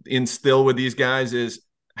instill with these guys? Is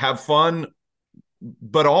have fun,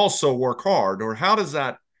 but also work hard? Or how does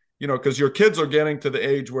that? Because your kids are getting to the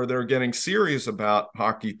age where they're getting serious about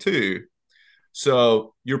hockey too.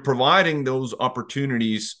 So you're providing those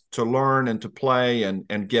opportunities to learn and to play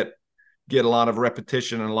and get a lot of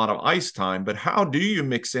repetition and a lot of ice time. But how do you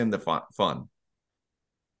mix in the fun?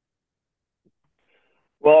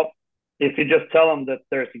 Well, if you just tell them that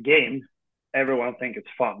there's a game, everyone thinks it's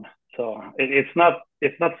fun. So it's not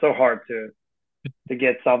so hard to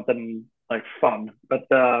get something like fun. But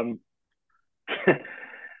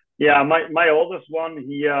yeah, my oldest one,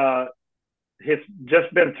 he's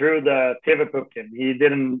just been through the TV-pucken. He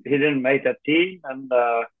didn't make that team, and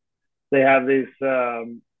they have these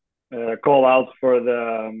call outs for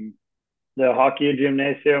the hockey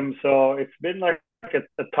gymnasium. So it's been like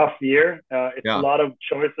a tough year. It's a lot of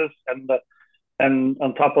choices, and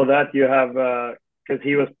on top of that, you have because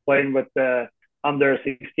he was playing with the under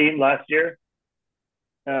 16 last year,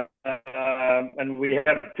 and we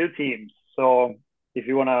have 2 teams. So if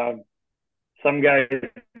you want to, some guys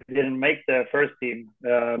didn't make the first team.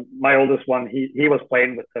 My oldest one, he was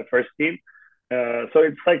playing with the first team. So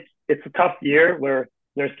it's a tough year where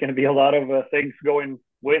there's going to be a lot of things going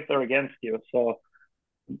with or against you. So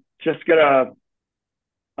just gotta,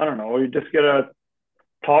 I don't know, you just gotta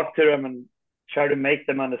talk to them and try to make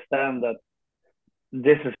them understand that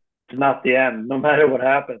this is not the end. No matter what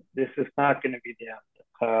happens, this is not going to be the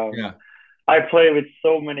end. Yeah. I play with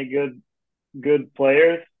so many good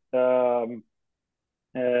players when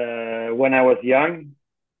I was young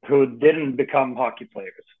who didn't become hockey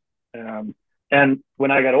players. And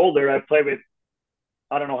when I got older, I played with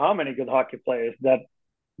I don't know how many good hockey players that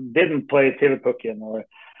didn't play TV-pucken, or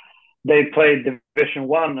they played Division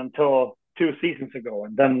One until 2 seasons ago,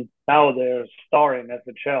 and then now they're starring as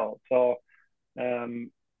a shell. So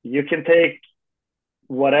you can take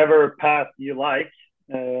whatever path you like.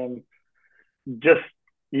 Just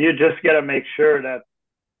you just got to make sure that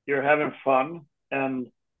you're having fun, and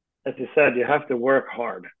as you said, you have to work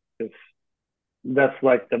hard. It's that's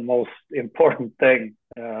like the most important thing.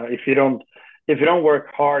 If you don't work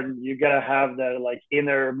hard, you gotta have that like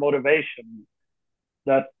inner motivation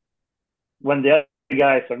that when the other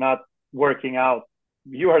guys are not working out,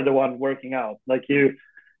 you are the one working out. Like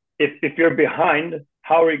if you're behind,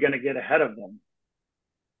 how are you gonna get ahead of them?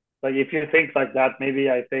 Like if you think like that, maybe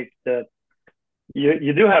I think that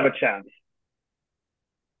you do have a chance.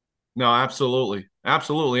 No, absolutely.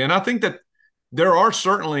 Absolutely. And I think that there are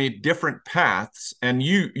certainly different paths, and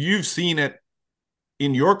you've seen it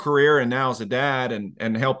in your career and now as a dad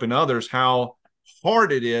and helping others, how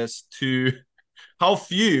hard it is to how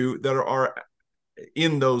few that are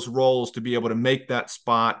in those roles to be able to make that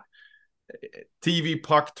spot. TV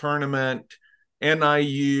puck tournament,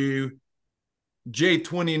 NIU,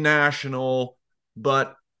 J20 national,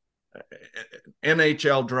 but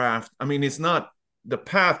NHL draft. I mean, it's not, the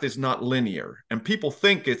path is not linear, and people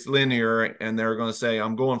think it's linear, and they're going to say,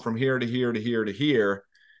 I'm going from here to here to here to here.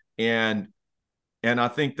 And I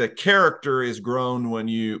think the character is grown when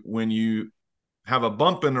you have a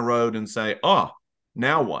bump in the road and say, oh,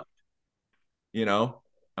 now what? You know,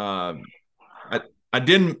 I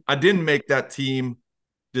didn't make that team.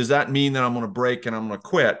 Does that mean that I'm going to break and I'm going to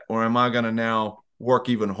quit, or am I going to now work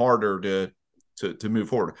even harder to move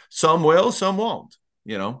forward? Some will, some won't.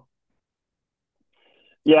 You know.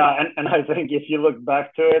 Yeah, and I think if you look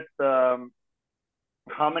back to it,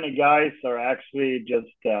 how many guys are actually just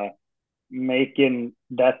making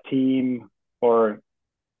that team, or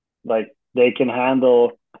like they can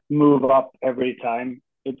handle move up every time?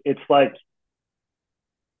 It's like,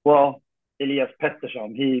 well, Elias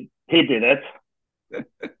Pettersson, he did it,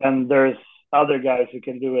 and there's other guys who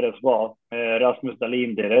can do it as well. Rasmus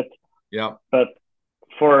Dahlin did it. Yeah. But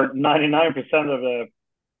for 99%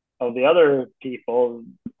 of the other people,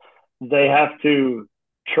 they have to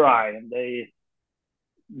try, and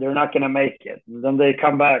they're not going to make it. And then they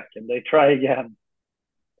come back and they try again.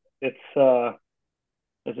 It's as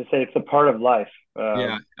I say, it's a part of life.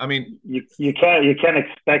 Yeah, I mean, you can't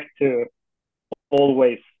expect to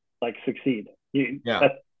always like succeed.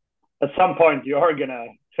 At some point you are gonna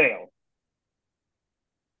fail.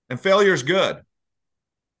 And failure is good.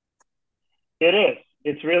 It is.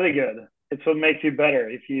 It's really good. It's what makes you better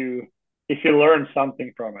if you learn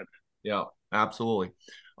something from it. Yeah, absolutely.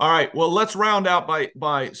 All right. Well, let's round out by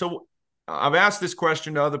so I've asked this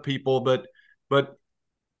question to other people, but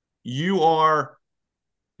you are,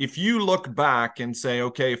 if you look back and say,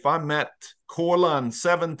 okay, if I met Kolan,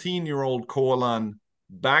 17-year-old Kolan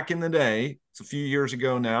back in the day, it's a few years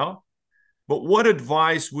ago now, but what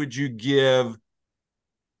advice would you give?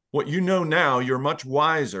 What you know now, you're much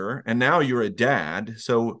wiser, and now you're a dad,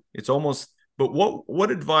 so it's almost, but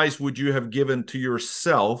what advice would you have given to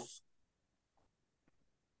yourself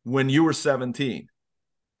when you were 17?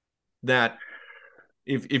 That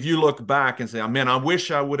if you look back and say, oh, man, I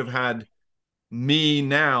wish I would have had me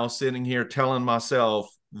now sitting here telling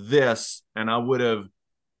myself this, and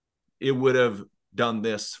it would have done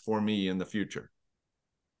this for me in the future.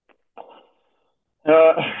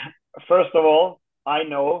 First of all, I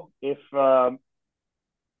know if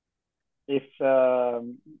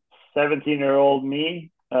 17-year-old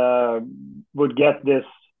me would get these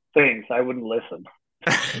things, I wouldn't listen.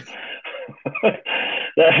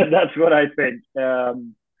 That's what I think.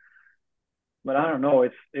 But I don't know.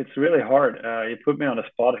 It's really hard. You put me on the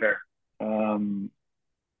spot here. No,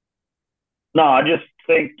 I just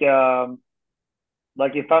think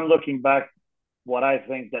like if I'm looking back, what I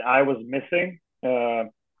think that I was missing,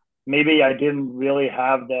 maybe I didn't really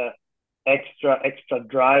have the extra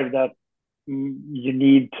drive that you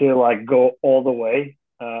need to like go all the way.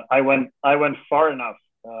 I went far enough,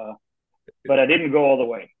 but I didn't go all the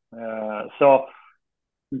way. So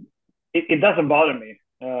it doesn't bother me.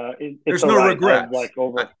 There's no regrets. Like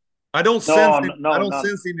over. I don't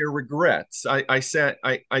sense any regrets. I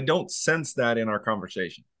don't sense that in our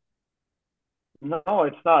conversation. No,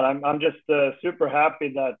 it's not. I'm just super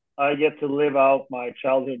happy that I get to live out my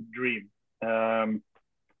childhood dream.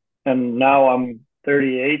 and now I'm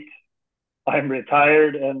 38. I'm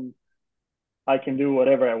retired, and I can do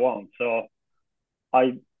whatever I want. So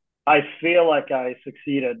I I feel like I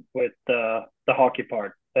succeeded with the hockey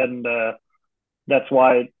part, and that's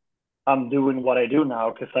why I'm doing what I do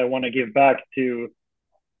now, because I want to give back to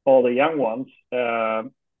all the young ones.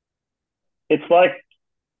 It's like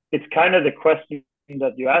it's kind of the question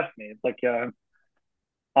that you asked me. It's like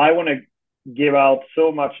I want to give out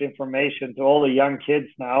so much information to all the young kids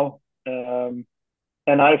now, and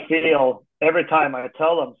I feel every time I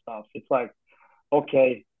tell them stuff, it's like,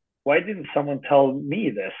 okay, why didn't someone tell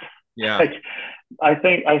me this? Yeah. Like, I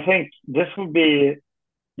think this would be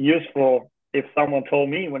useful if someone told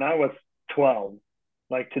me when I was 12,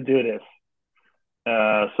 like, to do this.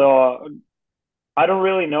 So I don't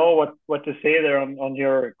really know what to say there on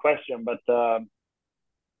your question, but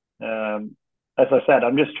as I said,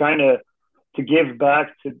 I'm just trying to give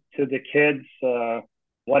back to the kids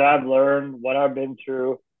what I've learned, what I've been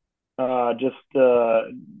through, just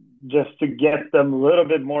to get them a little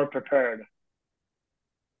bit more prepared.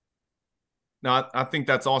 No, I think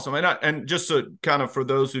that's awesome. And just to kind of, for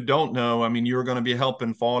those who don't know, I mean, you're going to be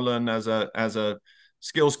helping Kolan as a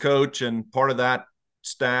skills coach and part of that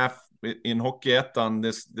staff in Hockeyettan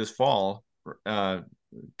this fall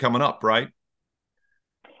coming up, right?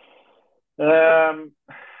 I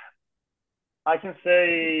can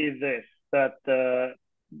say this, that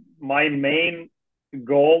my main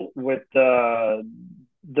goal with the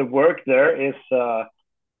work there is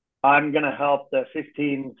I'm gonna help the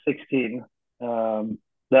 15-16, the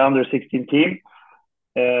under 16 team,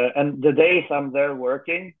 and the days I'm there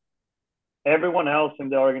working, everyone else in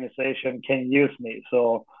the organization can use me.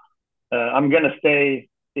 So I'm gonna stay.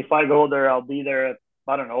 If I go there, I'll be there at,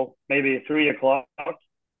 I don't know, maybe 3 o'clock.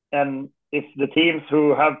 And if the teams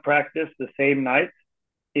who have practice the same night,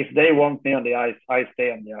 if they want me on the ice, I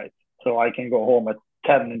stay on the ice, so I can go home at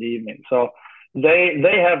 10 in the evening. So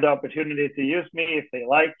they have the opportunity to use me if they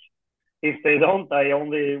like. If they don't, I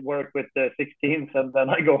only work with the 16s and then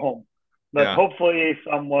I go home. But Yeah. hopefully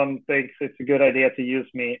someone thinks it's a good idea to use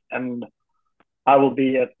me, and I will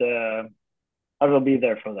be there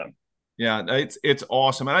for them. Yeah, it's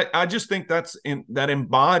awesome. And I just think that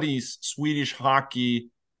embodies Swedish hockey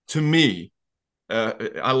to me.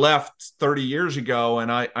 I left 30 years ago, and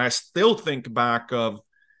I still think back of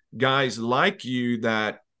guys like you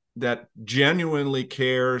that genuinely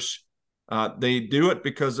cares. They do it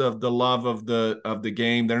because of the love of the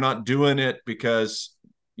game. They're not doing it because,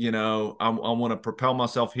 I want to propel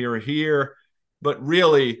myself here or here, but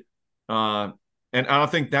really, and I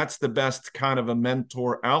think that's the best kind of a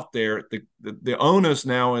mentor out there. The onus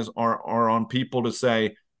now are on people to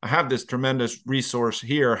say, I have this tremendous resource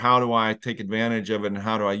here. How do I take advantage of it, and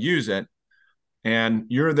how do I use it? And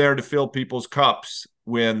you're there to fill people's cups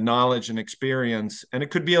with knowledge and experience. And it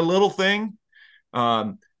could be a little thing.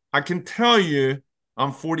 I can tell you,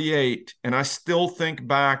 I'm 48, and I still think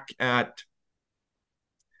back at,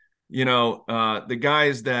 the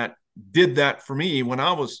guys that did that for me when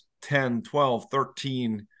I was 10, 12,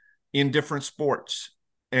 13 in different sports.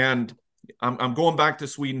 And I'm going back to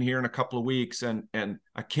Sweden here in a couple of weeks, and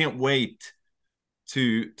I can't wait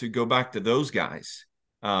to go back to those guys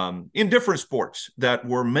in different sports that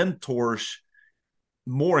were mentors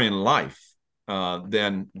more in life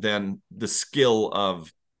than the skill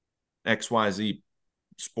of XYZ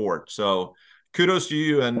sport. So kudos to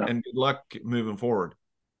you, and good luck moving forward.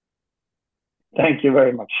 Thank you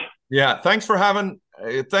very much. Yeah, thanks for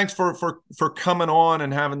coming on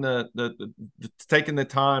and having the taking the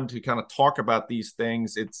time to kind of talk about these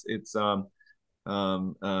things.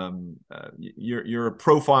 You're a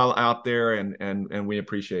profile out there, and we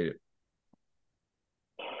appreciate it.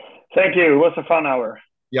 Thank you. It was a fun hour.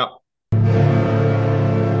 Yeah.